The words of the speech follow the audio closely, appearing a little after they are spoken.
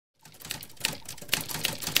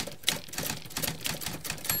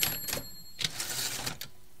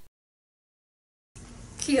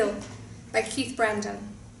Keil by Keith Brandon.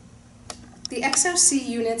 The XOC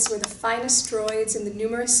units were the finest droids in the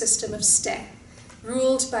numerous system of Ste,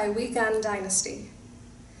 ruled by Wigan dynasty.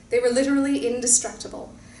 They were literally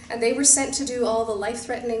indestructible, and they were sent to do all the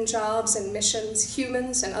life-threatening jobs and missions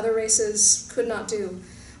humans and other races could not do,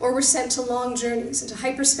 or were sent to long journeys into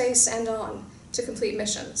hyperspace and on to complete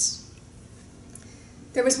missions.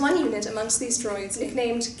 There was one unit amongst these droids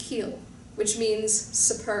nicknamed Keil, which means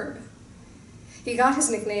superb. He got his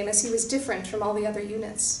nickname as he was different from all the other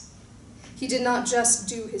units. He did not just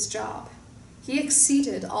do his job. He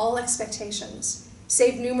exceeded all expectations,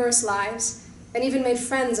 saved numerous lives, and even made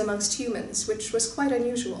friends amongst humans, which was quite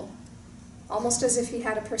unusual, almost as if he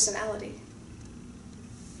had a personality.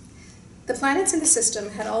 The planets in the system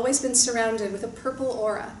had always been surrounded with a purple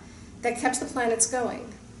aura that kept the planets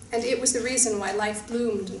going, and it was the reason why life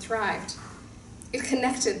bloomed and thrived. It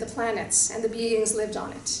connected the planets, and the beings lived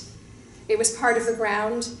on it. It was part of the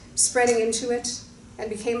ground, spreading into it, and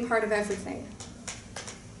became part of everything.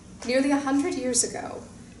 Nearly 100 years ago,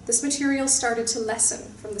 this material started to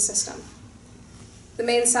lessen from the system. The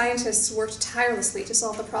main scientists worked tirelessly to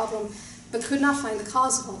solve the problem, but could not find the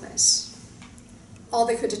cause of all this. All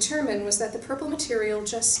they could determine was that the purple material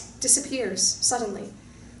just disappears suddenly,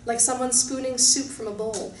 like someone spooning soup from a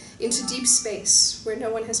bowl into deep space where no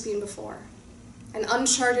one has been before, an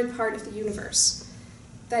uncharted part of the universe,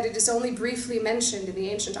 that it is only briefly mentioned in the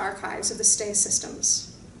ancient archives of the Ste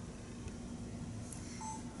systems.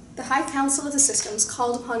 The High Council of the Systems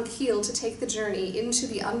called upon Keil to take the journey into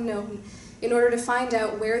the unknown in order to find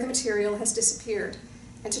out where the material has disappeared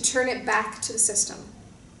and to turn it back to the system.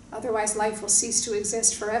 Otherwise, life will cease to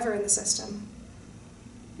exist forever in the system.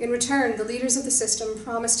 In return, the leaders of the system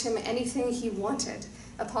promised him anything he wanted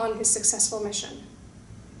upon his successful mission.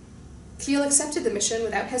 Keil accepted the mission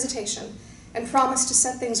without hesitation and promised to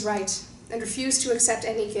set things right and refused to accept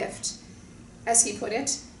any gift. As he put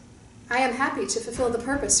it, "I am happy to fulfill the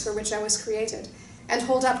purpose for which I was created and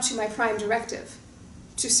hold up to my prime directive,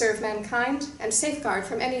 to serve mankind and safeguard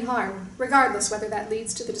from any harm, regardless whether that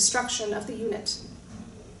leads to the destruction of the unit."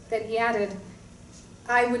 Then he added,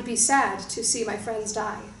 "I would be sad to see my friends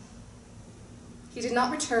die." He did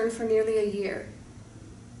not return for nearly a year.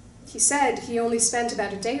 He said he only spent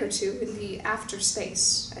about a day or two in the after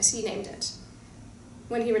space, as he named it.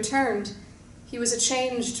 When he returned, he was a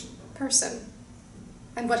changed person,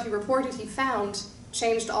 and what he reported he found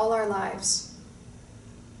changed all our lives.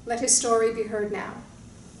 Let his story be heard now.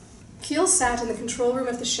 Keil sat in the control room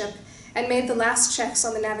of the ship and made the last checks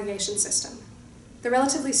on the navigation system. The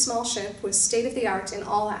relatively small ship was state-of-the-art in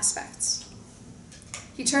all aspects.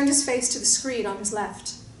 He turned his face to the screen on his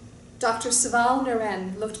left. Dr. Saval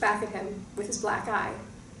Naren looked back at him with his black eye.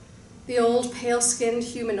 The old, pale-skinned,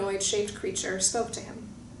 humanoid-shaped creature spoke to him.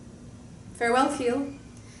 "Farewell, Keil.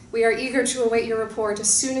 We are eager to await your report as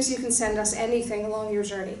soon as you can send us anything along your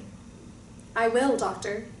journey." "I will,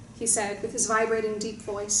 Doctor," he said with his vibrating, deep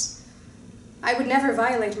voice. "I would never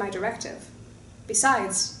violate my directive.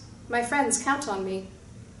 Besides, my friends count on me."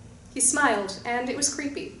 He smiled, and it was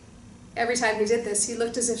creepy. Every time he did this, he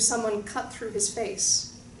looked as if someone cut through his face.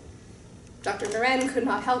 Dr. Naren could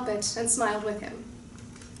not help it and smiled with him.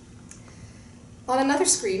 On another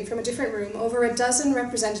screen from a different room, over a dozen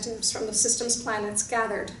representatives from the system's planets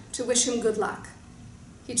gathered to wish him good luck.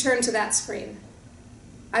 He turned to that screen.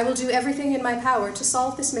 "I will do everything in my power to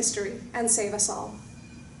solve this mystery and save us all."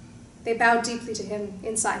 They bowed deeply to him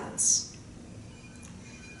in silence.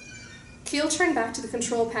 Keil turned back to the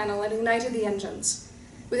control panel and ignited the engines.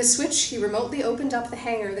 With a switch, he remotely opened up the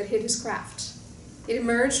hangar that hid his craft. It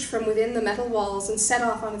emerged from within the metal walls and set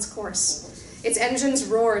off on its course. Its engines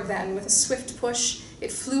roared then. With a swift push,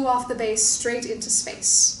 it flew off the base straight into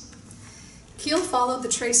space. Keil followed the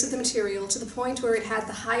trace of the material to the point where it had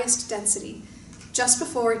the highest density, just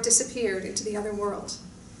before it disappeared into the other world.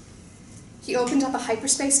 He opened up a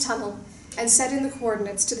hyperspace tunnel and set in the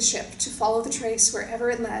coordinates to the ship to follow the trace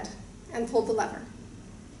wherever it led, and pulled the lever.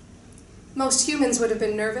 Most humans would have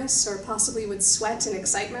been nervous or possibly would sweat in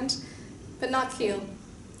excitement, but not Keil.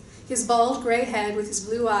 His bald gray head with his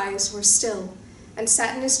blue eyes were still and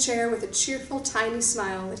sat in his chair with a cheerful, tiny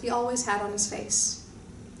smile that he always had on his face.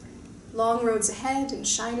 Long roads ahead and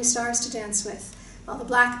shiny stars to dance with, while the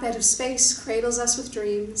black bed of space cradles us with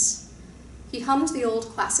dreams. He hummed the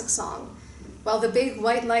old classic song, while the big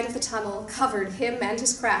white light of the tunnel covered him and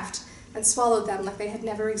his craft and swallowed them like they had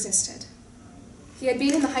never existed. He had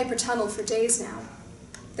been in the hyper-tunnel for days now.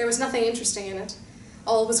 There was nothing interesting in it.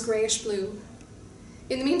 All was grayish-blue.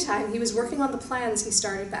 In the meantime, he was working on the plans he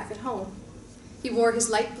started back at home. He wore his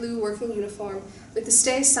light blue working uniform with the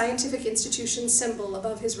Ste Scientific Institution symbol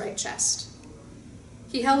above his right chest.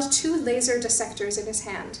 He held 2 laser dissectors in his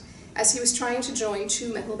hand as he was trying to join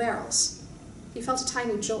 2 metal barrels. He felt a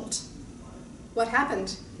tiny jolt. "What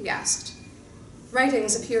happened?" he asked.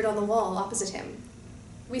 Writings appeared on the wall opposite him.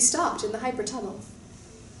 "We stopped in the hypertunnel."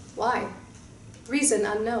 "Why?" "Reason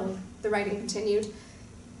unknown," the writing continued,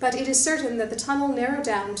 "but it is certain that the tunnel narrowed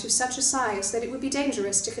down to such a size that it would be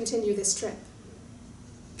dangerous to continue this trip."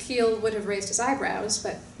 Keil would have raised his eyebrows,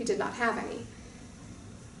 but he did not have any.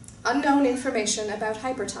 "Unknown information about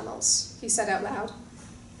hypertunnels," he said out loud.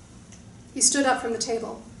 He stood up from the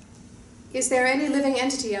table. "Is there any living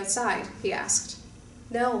entity outside?" he asked.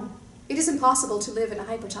 "No, it is impossible to live in a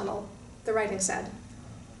hypertunnel," the writing said.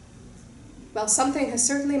 "Well, something has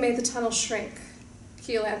certainly made the tunnel shrink,"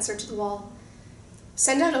 Keil answered to the wall.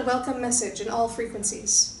 "Send out a welcome message in all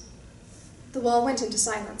frequencies." The wall went into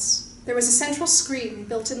silence. There was a central screen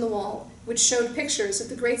built in the wall, which showed pictures of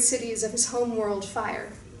the great cities of his home world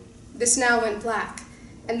Fire. This now went black,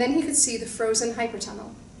 and then he could see the frozen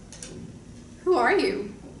hypertunnel. "Who are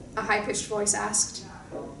you?" a high-pitched voice asked.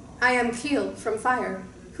 "I am Keil from Fire.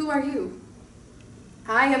 Who are you?"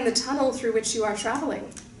 "I am the tunnel through which you are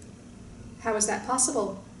traveling." "How is that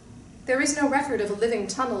possible? There is no record of a living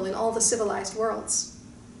tunnel in all the civilized worlds."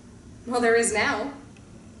 "Well, there is now.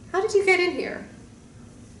 How did you get in here?"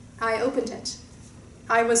 "I opened it.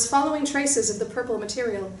 I was following traces of the purple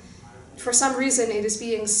material. For some reason, it is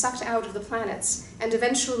being sucked out of the planets, and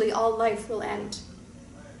eventually all life will end."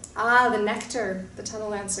 "Ah, the nectar," the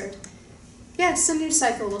tunnel answered. "Yes, a new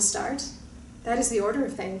cycle will start. That is the order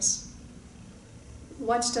of things."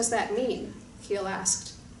 "What does that mean?" Keil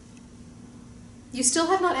asked. "You still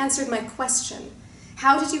have not answered my question.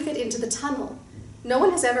 How did you get into the tunnel? No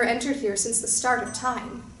one has ever entered here since the start of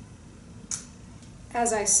time."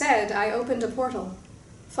 "As I said, I opened a portal,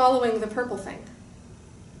 following the purple thing."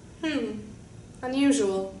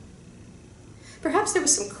 Unusual. Perhaps there were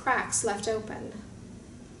some cracks left open.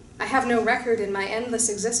 I have no record in my endless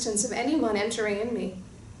existence of anyone entering in me.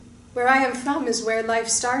 Where I am from is where life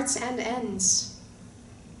starts and ends."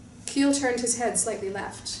 Keil turned his head slightly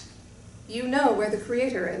left. "You know where the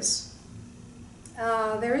Creator is."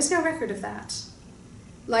 There is no record of that.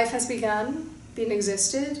 Life has begun, been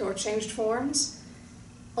existed, or changed forms.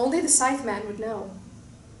 Only the Scytheman would know.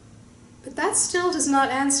 But that still does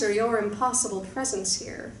not answer your impossible presence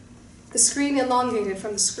here. The screen elongated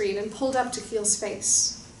from the screen and pulled up to Keil's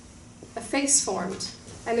face. A face formed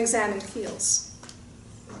and examined Keil's.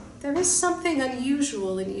 "There is something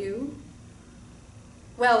unusual in you."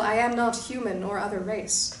 "Well, I am not human or other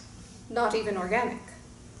race, not even organic."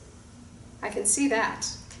 "I can see that.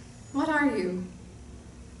 What are you?"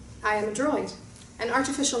 "I am a droid, an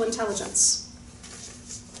artificial intelligence."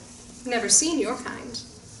 "Never seen your kind."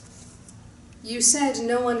 "You said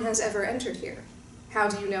no one has ever entered here. How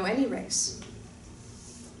do you know any race?"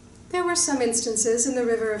 "There were some instances in the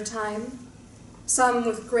river of time. Some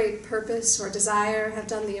with great purpose or desire have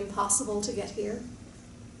done the impossible to get here."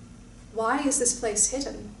 "Why is this place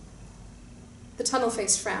hidden?" The tunnel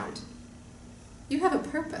face frowned. "You have a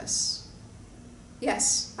purpose."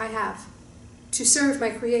 "Yes, I have. To serve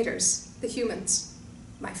my creators, the humans,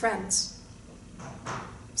 my friends."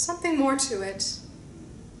 "Something more to it.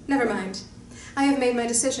 Never mind. I have made my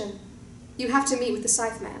decision. You have to meet with the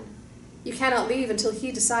Scytheman. You cannot leave until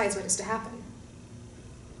he decides what is to happen."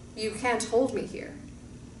 "You can't hold me here."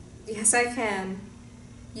 "Yes, I can.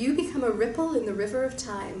 You become a ripple in the river of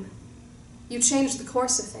time. You change the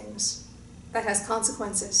course of things. That has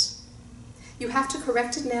consequences. You have to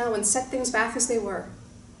correct it now and set things back as they were.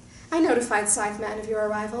 I notified Scytheman of your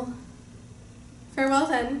arrival." "Farewell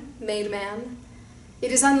then, Maid Man.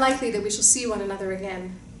 It is unlikely that we shall see one another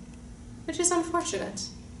again." "Which is unfortunate."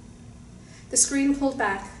 The screen pulled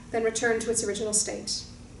back, then returned to its original state.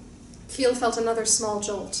 Keil felt another small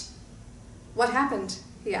jolt. "What happened?"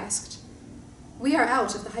 he asked. "We are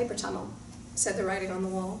out of the hypertunnel," said the writing on the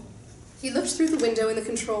wall. He looked through the window in the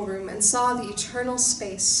control room and saw the eternal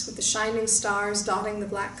space with the shining stars dotting the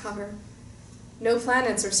black cover. No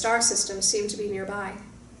planets or star systems seemed to be nearby.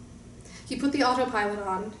 He put the autopilot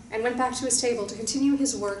on and went back to his table to continue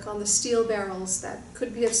his work on the steel barrels that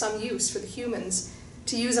could be of some use for the humans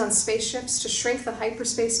to use on spaceships to shrink the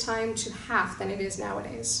hyperspace-time to half than it is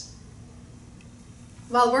nowadays.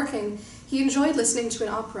 While working, he enjoyed listening to an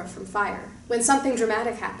opera from Fire. When something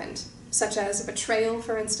dramatic happened, such as a betrayal,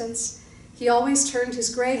 for instance, he always turned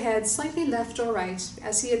his gray head slightly left or right,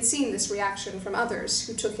 as he had seen this reaction from others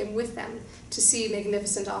who took him with them to see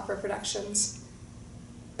magnificent opera productions.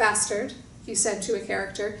 "Bastard," he said to a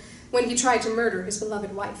character, when he tried to murder his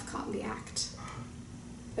beloved wife caught in the act.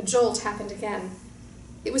 A jolt happened again.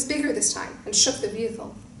 It was bigger this time and shook the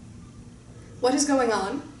vehicle. "What is going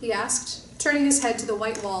on?" he asked, turning his head to the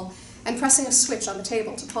white wall and pressing a switch on the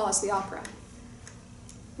table to pause the opera.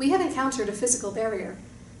 "We have encountered a physical barrier.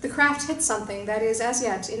 The craft hit something that is as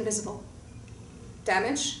yet invisible."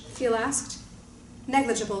 "Damage?" Keil asked.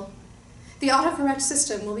 "Negligible. The autocorrect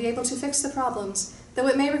system will be able to fix the problems, though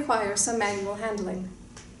it may require some manual handling."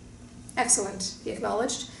 "Excellent," he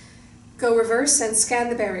acknowledged. "Go reverse and scan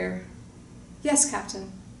the barrier." "Yes,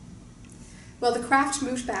 Captain." While the craft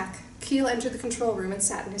moved back, Keil entered the control room and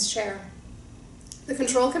sat in his chair. The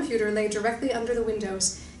control computer lay directly under the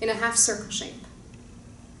windows in a half-circle shape.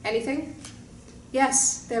 "Anything?"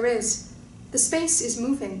 "Yes, there is. The space is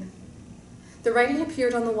moving." The writing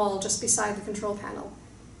appeared on the wall just beside the control panel,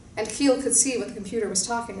 and Keil could see what the computer was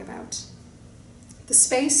talking about. The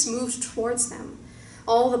space moved towards them,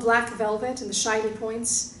 all the black velvet and the shiny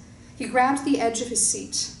points. He grabbed the edge of his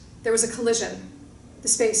seat. There was a collision. The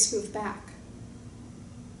space moved back.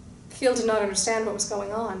 Keil did not understand what was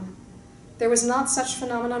going on. There was not such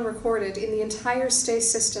phenomenon recorded in the entire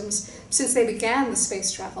space systems since they began the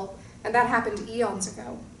space travel, and that happened eons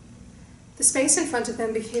ago. The space in front of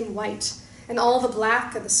them became white, and all the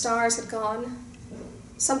black and the stars had gone.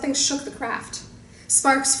 Something shook the craft.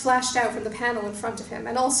 Sparks flashed out from the panel in front of him,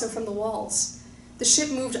 and also from the walls. The ship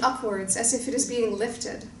moved upwards as if it is being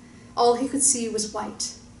lifted. All he could see was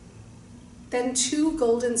white. Then 2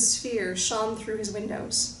 golden spheres shone through his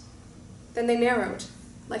windows. Then they narrowed,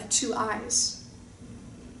 like 2 eyes.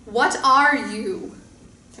 "What are you?"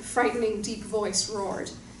 a frightening, deep voice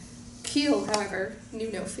roared. Keil, however, knew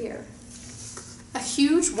no fear. A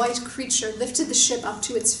huge white creature lifted the ship up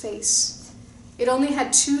to its face. It only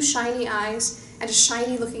had 2 shiny eyes and a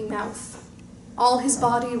shiny-looking mouth. All his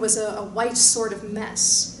body was a white sort of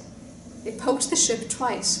mess. It poked the ship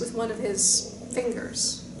twice with one of his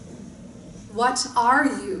fingers. "What are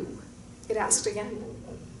you?" it asked again.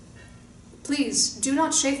 "Please, do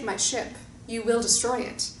not shake my ship. You will destroy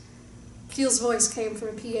it." Keil's voice came from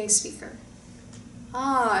a PA speaker.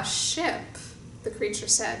 "Ah, ship," the creature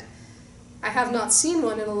said. "I have not seen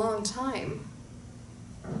one in a long time."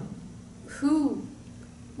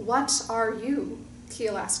 What are you?"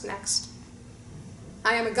 Keil asked next.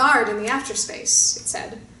 "I am a guard in the afterspace," it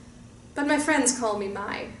said, "but my friends call me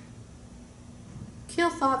Mai." Keil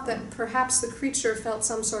thought that perhaps the creature felt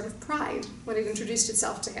some sort of pride when it introduced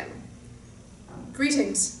itself to him.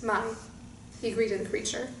 "Greetings, Mai," he greeted the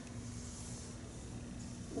creature.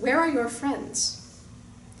 "Where are your friends?"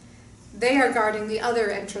 "They are guarding the other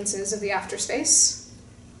entrances of the afterspace,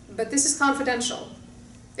 but this is confidential.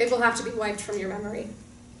 It will have to be wiped from your memory."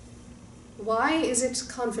 "Why is it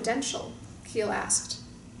confidential?" Keil asked.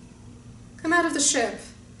 "Come out of the ship.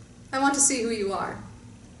 I want to see who you are."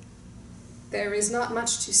 "There is not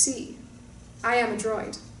much to see. I am a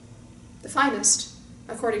droid. The finest,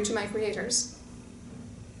 according to my creators."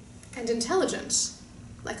 "And intelligent,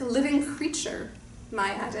 like a living creature," Mai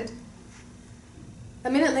added. A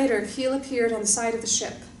minute later, Keil appeared on the side of the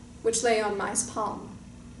ship, which lay on Mai's palm.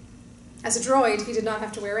 As a droid, he did not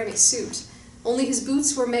have to wear any suit. Only his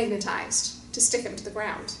boots were magnetized to stick him to the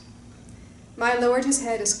ground. Mai lowered his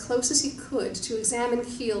head as close as he could to examine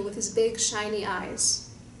Keil with his big, shiny eyes.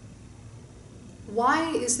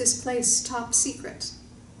 "Why is this place top secret?"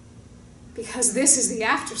 "Because this is the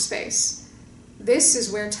afterspace. This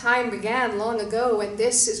is where time began long ago, and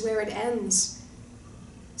this is where it ends.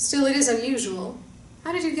 Still, it is unusual.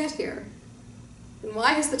 How did you get here? And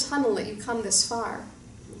why has the tunnel let you come this far?"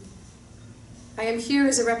 "I am here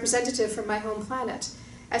as a representative from my home planet,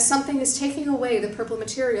 as something is taking away the purple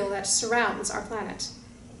material that surrounds our planet,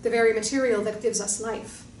 the very material that gives us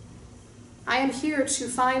life. I am here to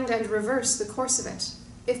find and reverse the course of it,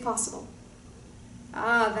 if possible."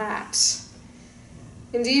 "Ah, that.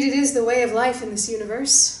 Indeed, it is the way of life in this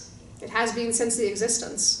universe. It has been since the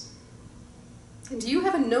existence. And you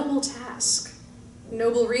have a noble task,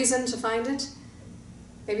 noble reason to find it.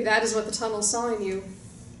 Maybe that is what the tunnel saw in you."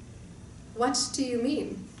 "What do you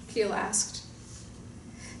mean?" Keil asked.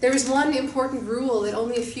 "There is one important rule that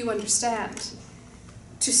only a few understand.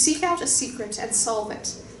 To seek out a secret and solve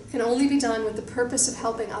it can only be done with the purpose of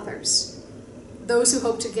helping others. Those who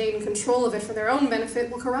hope to gain control of it for their own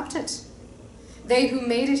benefit will corrupt it. They who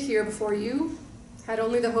made it here before you had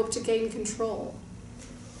only the hope to gain control.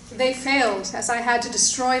 They failed, as I had to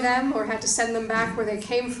destroy them or had to send them back where they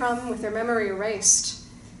came from with their memory erased.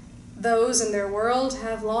 Those in their world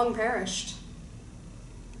have long perished."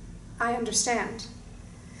 "I understand.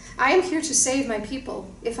 I am here to save my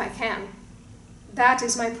people, if I can. That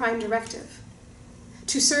is my prime directive.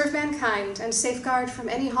 To serve mankind and safeguard from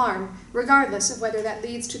any harm, regardless of whether that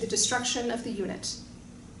leads to the destruction of the unit."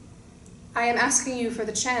 I am asking you for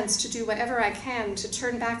the chance to do whatever I can to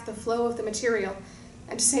turn back the flow of the material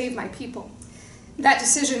and to save my people. That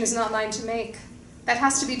decision is not mine to make. That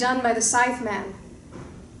has to be done by the Scythe Man.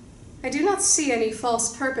 I do not see any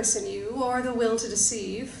false purpose in you or the will to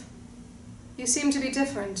deceive. You seem to be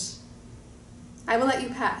different. I will let you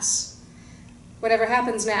pass. Whatever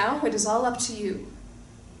happens now, it is all up to you.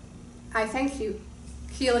 I thank you,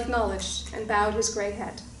 Keil acknowledged and bowed his gray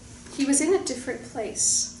head. He was in a different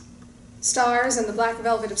place. Stars and the black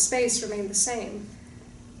velvet of space remained the same.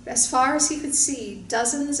 As far as he could see,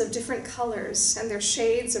 dozens of different colors and their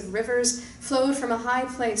shades of rivers flowed from a high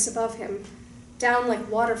place above him, down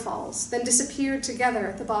like waterfalls, then disappeared together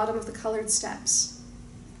at the bottom of the colored steps.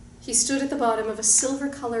 He stood at the bottom of a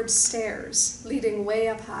silver-colored stairs, leading way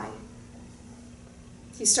up high.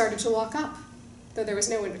 He started to walk up, though there was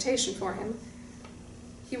no invitation for him.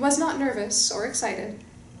 He was not nervous or excited,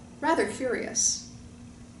 rather curious.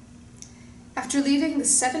 After leaving the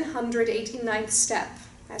 789th step,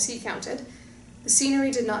 as he counted, the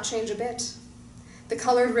scenery did not change a bit. The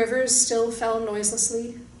colored rivers still fell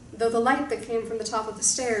noiselessly, though the light that came from the top of the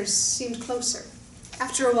stairs seemed closer.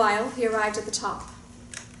 After a while, he arrived at the top.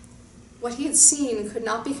 What he had seen could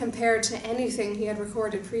not be compared to anything he had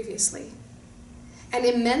recorded previously. An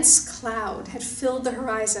immense cloud had filled the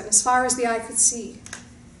horizon as far as the eye could see.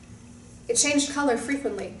 It changed color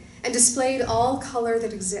frequently and displayed all color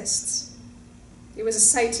that exists. It was a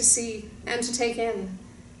sight to see and to take in.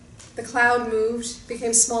 The cloud moved,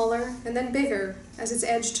 became smaller, and then bigger as its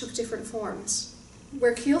edge took different forms.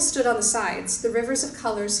 Where Keil stood on the sides, the rivers of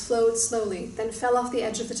colors flowed slowly, then fell off the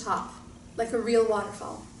edge of the top, like a real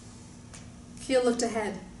waterfall. Keil looked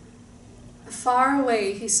ahead. Far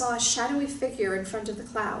away, he saw a shadowy figure in front of the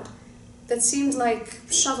cloud that seemed like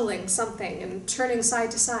shoveling something and turning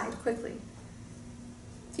side to side quickly.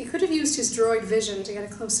 He could have used his droid vision to get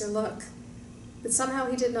a closer look, but somehow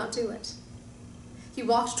he did not do it. He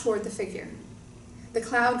walked toward the figure. The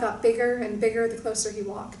cloud got bigger and bigger the closer he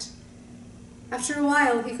walked. After a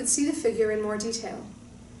while, he could see the figure in more detail.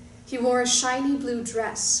 He wore a shiny blue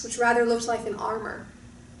dress, which rather looked like an armor,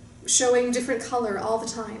 showing different color all the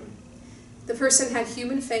time. The person had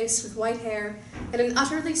human face with white hair and an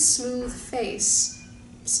utterly smooth face.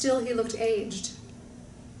 Still, he looked aged.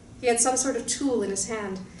 He had some sort of tool in his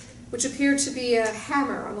hand, which appeared to be a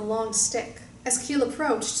hammer on a long stick. As Keil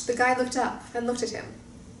approached, the guy looked up and looked at him.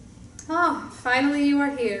 "Ah, finally you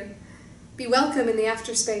are here. Be welcome in the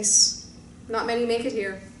afterspace. Not many make it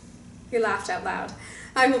here." He laughed out loud.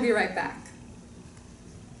 "I will be right back."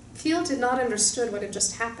 Keil did not understand what had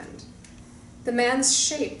just happened. The man's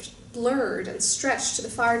shape blurred and stretched to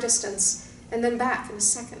the far distance, and then back in a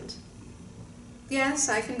second. Yes,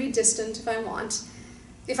 I can be distant if I want,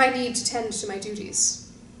 if I need to tend to my duties.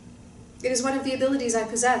 It is one of the abilities I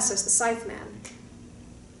possess as the Scythe Man.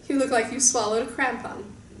 You look like you swallowed a crampon.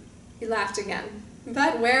 He laughed again.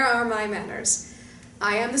 But where are my manners?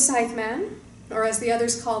 I am the Scythe Man, or as the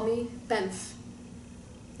others call me, Benf.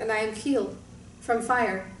 And I am Keil, from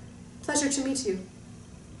Fire. Pleasure to meet you.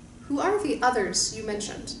 Who are the others you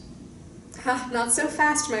mentioned? "Ha, not so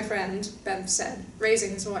fast, my friend," Benf said,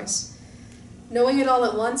 raising his voice. "Knowing it all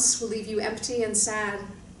at once will leave you empty and sad.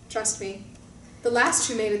 Trust me. The last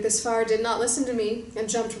who made it this far did not listen to me and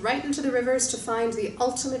jumped right into the rivers to find the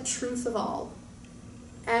ultimate truth of all."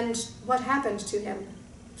 "And what happened to him?"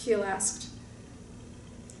 Keil asked.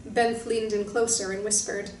 Benf leaned in closer and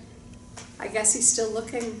whispered, "I guess he's still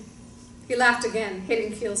looking." He laughed again,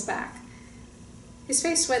 hitting Keil's back. His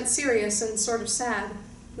face went serious and sort of sad,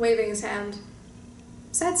 waving his hand.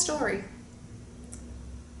 "Sad story.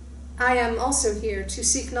 I am also here to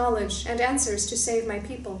seek knowledge and answers to save my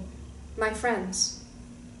people, my friends."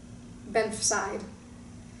 Benf sighed.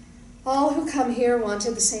 "All who come here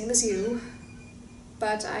wanted the same as you,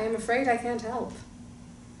 but I am afraid I can't help."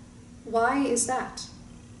 "Why is that?"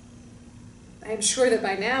 "I am sure that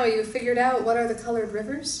by now you have figured out what are the colored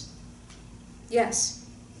rivers?" "Yes,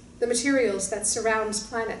 the materials that surrounds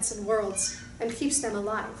planets and worlds and keeps them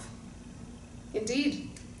alive."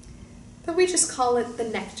 "Indeed, but we just call it the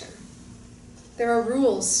nectar. There are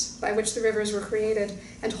rules by which the rivers were created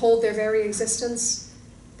and hold their very existence.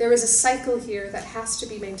 There is a cycle here that has to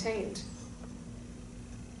be maintained."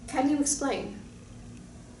 "Can you explain?"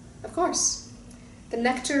 "Of course. The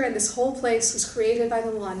nectar and this whole place was created by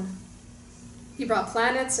the One. He brought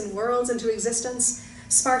planets and worlds into existence,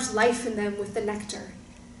 sparked life in them with the nectar.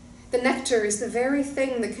 The nectar is the very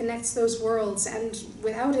thing that connects those worlds, and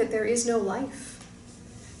without it there is no life.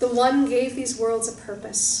 The One gave these worlds a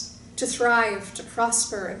purpose, to thrive, to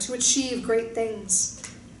prosper, and to achieve great things.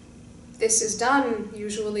 This is done,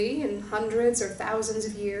 usually, in hundreds or thousands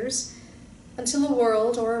of years, until a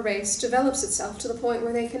world or a race develops itself to the point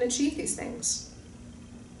where they can achieve these things.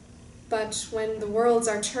 But when the worlds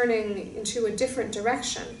are turning into a different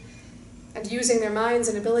direction and using their minds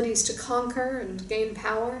and abilities to conquer and gain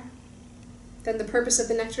power, then the purpose of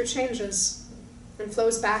the nectar changes and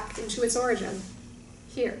flows back into its origin,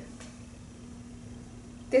 here.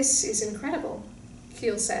 "This is incredible,"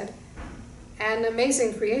 Keil said. "An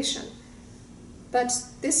amazing creation. But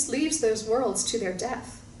this leaves those worlds to their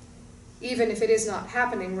death, even if it is not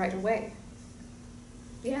happening right away."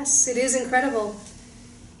 "Yes, it is incredible.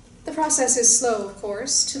 The process is slow, of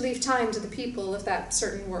course, to leave time to the people of that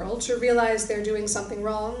certain world to realize they're doing something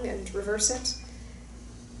wrong and reverse it.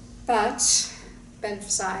 But," Ben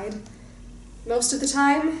sighed, "most of the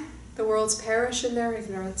time, the worlds perish in their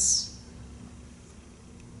ignorance.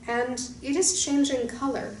 And it is changing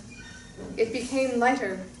color. It became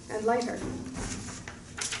lighter and lighter."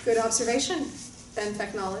 "Good observation," Ben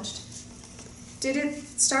acknowledged. "Did it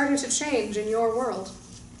start to change in your world?"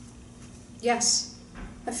 "Yes.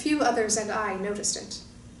 A few others and I noticed it."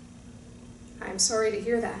 "I'm sorry to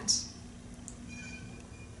hear that.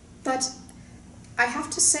 But I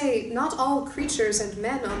have to say, not all creatures and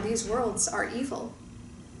men on these worlds are evil.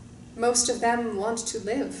 Most of them want to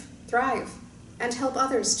live, thrive, and help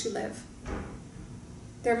others to live.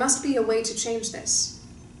 There must be a way to change this.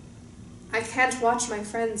 I can't watch my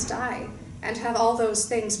friends die and have all those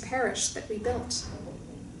things perish that we built."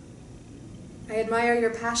 "I admire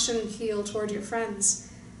your passion, Keil, toward your friends,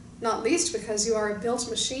 not least because you are a built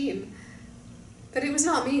machine. But it was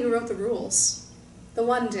not me who wrote the rules. The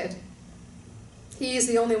One did. He is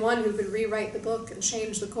the only one who could rewrite the book and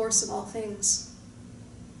change the course of all things."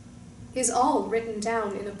 "Is all written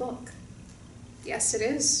down in a book?" "Yes, it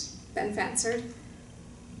is," Ben answered.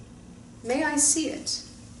 "May I see it?"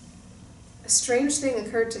 A strange thing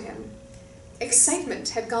occurred to him. Excitement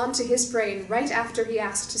had gone to his brain right after he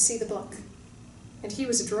asked to see the book. And he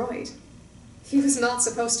was a droid. He was not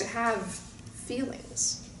supposed to have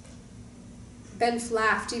feelings. Ben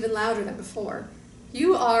laughed even louder than before.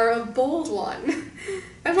 "You are a bold one.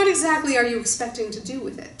 And what exactly are you expecting to do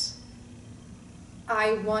with it?"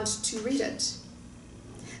 "I want to read it.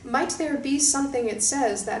 Might there be something it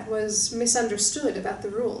says that was misunderstood about the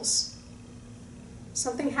rules?"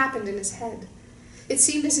 Something happened in his head. It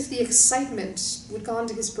seemed as if the excitement would gone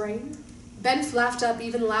to his brain. Ben laughed up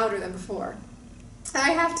even louder than before.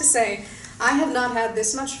 "I have to say, I have not had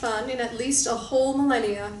this much fun in at least a whole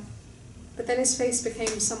millennia." But then his face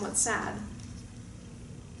became somewhat sad.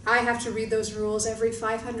 "I have to read those rules every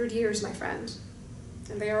 500 years, my friend,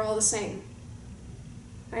 and they are all the same.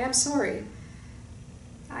 I am sorry.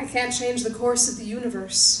 I can't change the course of the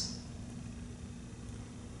universe."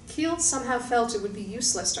 Keil somehow felt it would be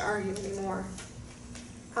useless to argue anymore.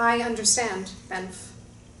 "I understand, Benf,"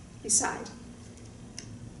 he sighed.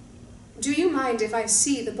 "Do you mind if I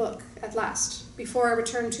see the book at last, before I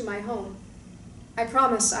return to my home? I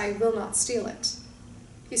promise I will not steal it."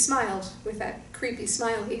 He smiled with that creepy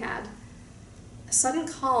smile he had. A sudden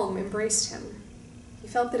calm embraced him. He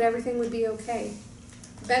felt that everything would be okay.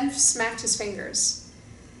 Ben smacked his fingers.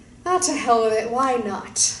 "Ah, to hell with it, why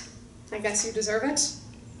not? I guess you deserve it."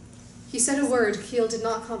 He said a word Keil did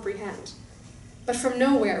not comprehend. But from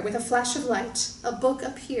nowhere, with a flash of light, a book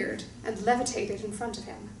appeared and levitated in front of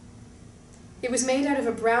him. It was made out of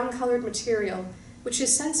a brown-colored material, which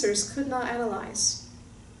his sensors could not analyze.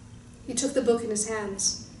 He took the book in his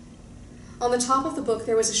hands. On the top of the book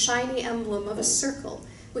there was a shiny emblem of a circle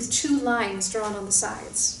with 2 lines drawn on the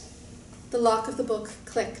sides. The lock of the book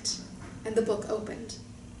clicked, and the book opened.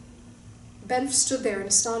 Ben stood there in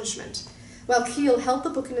astonishment, while Keil held the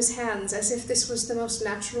book in his hands as if this was the most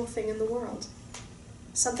natural thing in the world.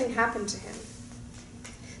 Something happened to him.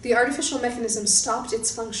 The artificial mechanism stopped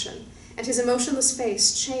its function, and his emotionless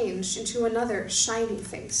face changed into another shiny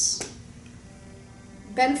face.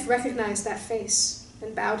 Ben recognized that face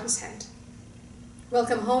and bowed his head.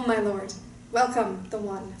 "Welcome home, my lord. Welcome, the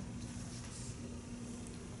One."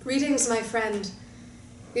 "Greetings, my friend.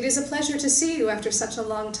 It is a pleasure to see you after such a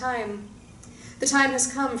long time. The time has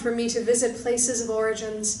come for me to visit places of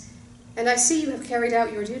origins, and I see you have carried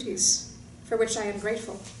out your duties, for which I am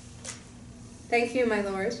grateful." "Thank you, my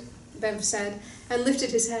lord," Ben said, and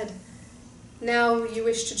lifted his head. "Now you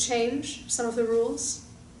wish to change some of the rules?"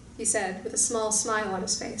 he said, with a small smile on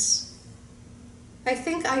his face. "I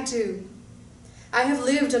think I do. I have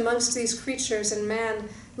lived amongst these creatures and man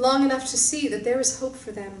long enough to see that there is hope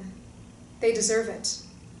for them. They deserve it."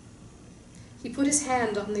 He put his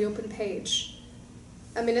hand on the open page.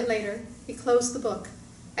 A minute later, he closed the book,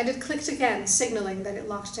 and it clicked again, signaling that it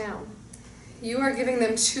locked down. "You are giving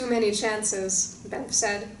them too many chances," Ben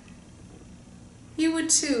said. You would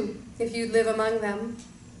too, if you'd live among them.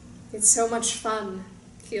 It's so much fun,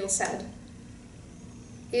 Keil said.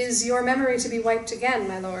 Is your memory to be wiped again,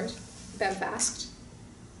 my lord? Bev asked.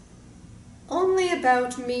 Only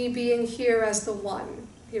about me being here as the one,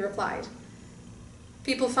 he replied.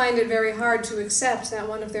 People find it very hard to accept that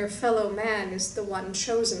one of their fellow man is the one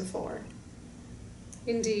chosen for.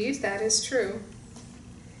 Indeed, that is true.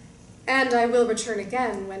 And I will return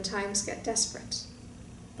again when times get desperate.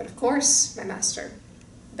 But of course, my master,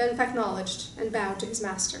 Benf acknowledged and bowed to his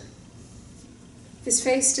master. His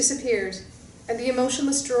face disappeared, and the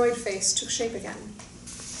emotionless droid face took shape again.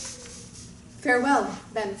 Farewell,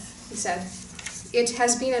 Benf, he said. It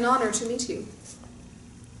has been an honor to meet you,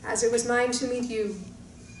 as it was mine to meet you.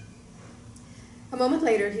 A moment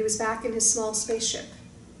later, he was back in his small spaceship,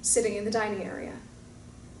 sitting in the dining area.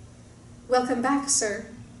 Welcome back, sir,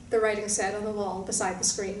 the writing said on the wall beside the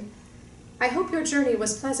screen. I hope your journey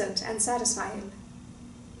was pleasant and satisfying.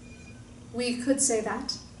 We could say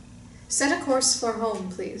that. Set a course for home,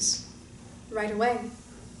 please. Right away.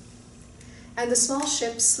 And the small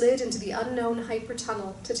ship slid into the unknown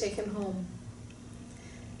hyper-tunnel to take him home.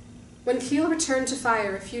 When Keil returned to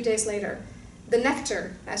Fire a few days later, the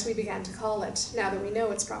Nectar, as we began to call it, now that we know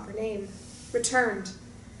its proper name, returned,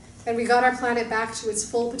 and we got our planet back to its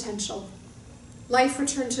full potential. Life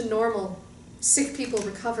returned to normal. Sick people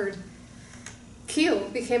recovered.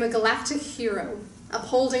 Keil became a galactic hero,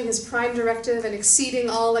 upholding his prime directive and exceeding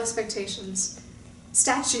all expectations.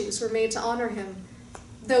 Statues were made to honor him,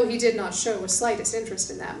 though he did not show a slightest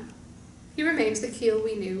interest in them. He remained the Keil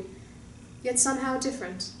we knew, yet somehow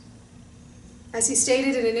different. As he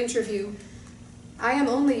stated in an interview, I am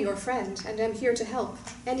only your friend and am here to help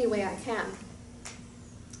any way I can.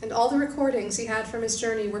 And all the recordings he had from his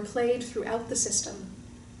journey were played throughout the system.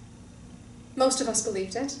 Most of us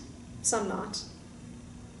believed it, some not.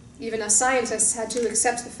 Even us scientists had to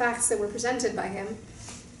accept the facts that were presented by him.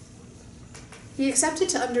 He accepted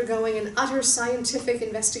to undergoing an utter scientific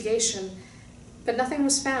investigation, but nothing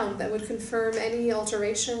was found that would confirm any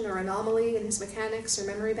alteration or anomaly in his mechanics or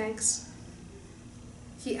memory banks.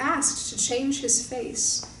 He asked to change his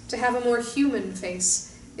face, to have a more human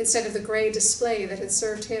face, instead of the gray display that had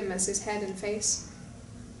served him as his head and face.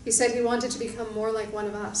 He said he wanted to become more like one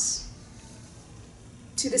of us.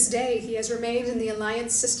 To this day, he has remained in the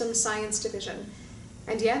Alliance System Science Division,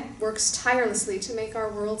 and yet works tirelessly to make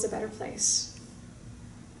our worlds a better place.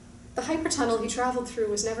 The hypertunnel he traveled through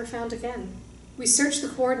was never found again. We searched the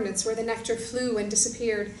coordinates where the Nectar flew and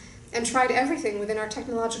disappeared, and tried everything within our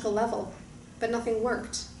technological level, but nothing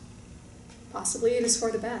worked. Possibly it is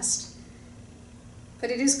for the best.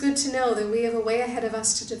 But it is good to know that we have a way ahead of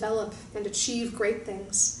us to develop and achieve great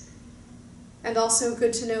things. And also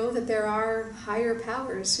good to know that there are higher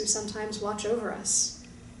powers who sometimes watch over us.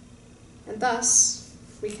 And thus,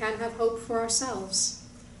 we can have hope for ourselves.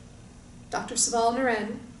 Dr. Saval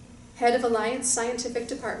Naren, Head of Alliance Scientific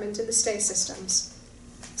Department in the Stay Systems.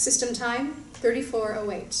 System time,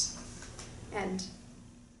 3408. End.